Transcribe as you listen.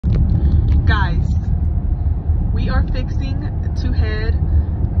are fixing to head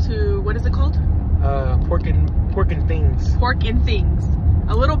to, what is it called? Pork and Things. Pork and Things.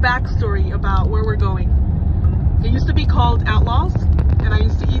 A little backstory about where we're going. It used to be called Outlaws, and I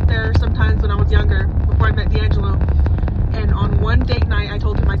used to eat there sometimes when I was younger, before I met D'Angelo. And on one date night, I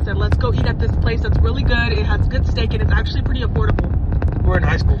told him, I said, let's go eat at this place that's really good. It has good steak, and it's actually pretty affordable. We're in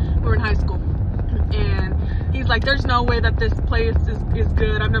high school. We're in high school. And he's like, there's no way that this place is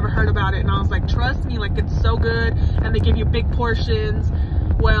good. I've never heard about it. And I was like, trust me, like, it's so good. And they give you big portions.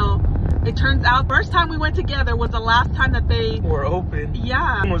 Well, it turns out first time we went together was the last time that they were open.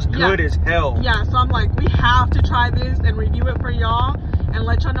 Yeah. It was good as hell. Yeah, so I'm like, we have to try this and review it for y'all and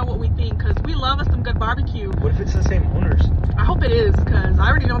let y'all know what we think, because we love us some good barbecue. What if it's the same owners? I hope it is, because I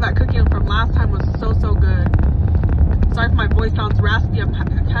already know that cooking from last time was so good. Sorry if my voice sounds raspy. I'm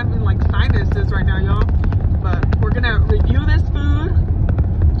having like sinuses right now, y'all. But we're gonna review this food,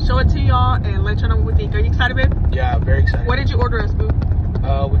 show it to y'all, and let y'all know what we think. Are you excited, babe? Yeah, very excited. What did you order us, boo?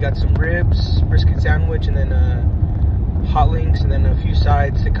 We got some ribs, brisket sandwich, and then hot links, and then a few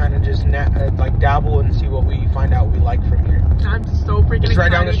sides to kind of just like dabble and see what we find out we like from here. I'm so freaking excited. It's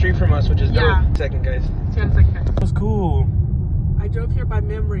right down the street from us, which is dope. Second, guys. See you in a second, guys. That's cool. I drove here by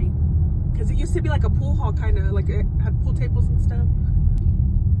memory, because it used to be like a pool hall, kind of like it had pool tables and stuff.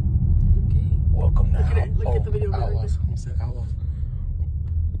 Okay. Welcome now. Look at it. Look at the video. Outlaws. I said Outlaws.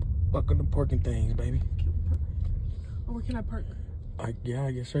 Welcome to Pork and Things, baby. Oh, where can I park? Yeah,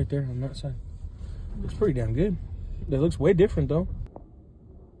 I guess right there on that side. It's pretty damn good. That looks way different though.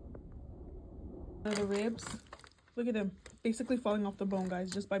 The ribs, look at them, basically falling off the bone, guys,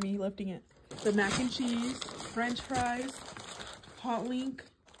 just by me lifting it. The mac and cheese, french fries, hot link,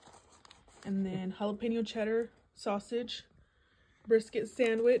 and then jalapeno cheddar sausage, brisket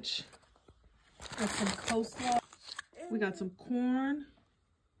sandwich, got some coleslaw, we got some corn,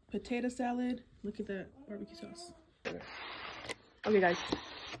 potato salad. Look at that barbecue sauce. Okay, guys,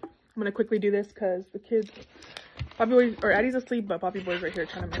 I'm gonna quickly do this because the kids, Poppy Boy, or Addie's asleep, but Poppy Boy's right here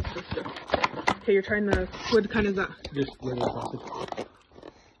trying to mess with stuff. Okay, you're trying the, what kind is that? Just regular sausage.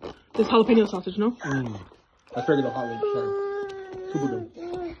 This jalapeno sausage, no? I tried the hot link, sorry. Super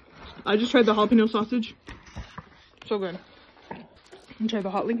good. I just tried the jalapeno sausage. So good. I'm try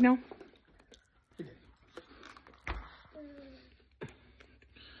the hot link now.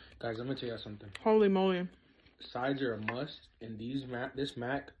 Guys, I'm gonna tell you something. Holy moly. Sides are a must, and this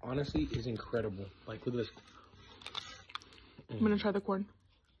mac honestly is incredible. Like, look at this. I'm gonna try the corn.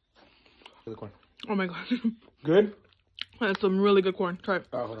 The corn. Oh my god. Good? That's some really good corn. Try it.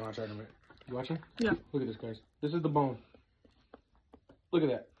 Oh, hold on, I'll try it in a minute. You watching? Yeah. Look at this, guys. This is the bone. Look at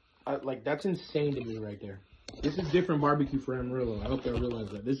that. Like, that's insane to me right there. This is different barbecue for Amarillo. I hope y'all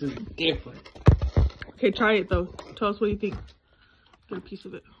realize that. This is different. Okay, try it though. Tell us what you think. Get a piece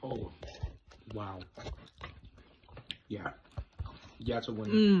of it. Oh, wow. Yeah. Yeah, it's a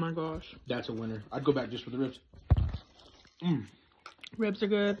winner. Oh my gosh. That's a winner. I'd go back just for the ribs. Ribs are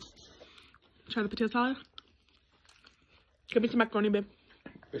good. Try the potato salad. Give me some macaroni, babe.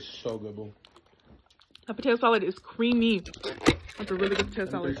 It's so good, boo. The potato salad is creamy. That's a really good potato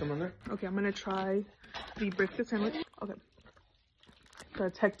salad. Some on there? Okay, I'm gonna try the brisket sandwich. Okay. So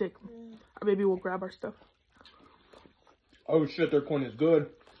it's hectic. Our baby will grab our stuff. Oh shit, their corn is good.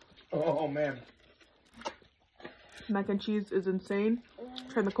 Oh man. Mac and cheese is insane.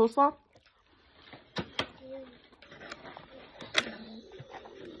 Try the coleslaw.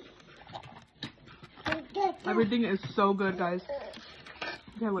 Everything is so good, guys.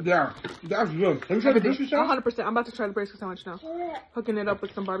 Yeah, that's good. Have you tried the brisket sandwich? 100%. I'm about to try the brisket sandwich now. Hooking it up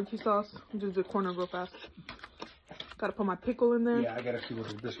with some barbecue sauce. Just do the corner real fast. Gotta put my pickle in there. Yeah, I gotta see what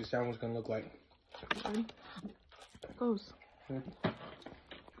the brisket sandwich is gonna look like. There it goes.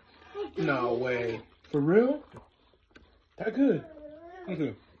 No way. For real? That good?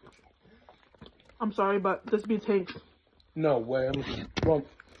 Okay. I'm sorry, but this beats Hank's. No way. Well,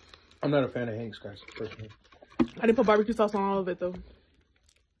 I'm not a fan of Hank's, guys, personally. I didn't put barbecue sauce on all of it, though.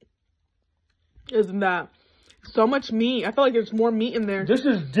 Isn't that so much meat? I feel like there's more meat in there. This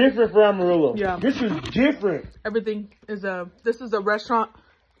is different for Amarillo. Yeah. This is different. Everything is this is a restaurant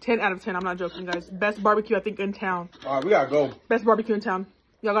 10 out of 10. I'm not joking, guys. Best barbecue, I think, in town. All right, we gotta go. Best barbecue in town.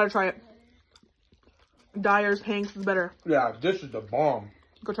 Y'all gotta try it. Dyer's, Hank's is better. Yeah, this is the bomb.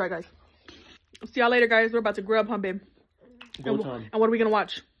 Go try it, guys. See y'all later, guys. We're about to grub, huh, babe? Go time. And what are we gonna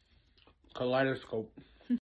watch? Kaleidoscope.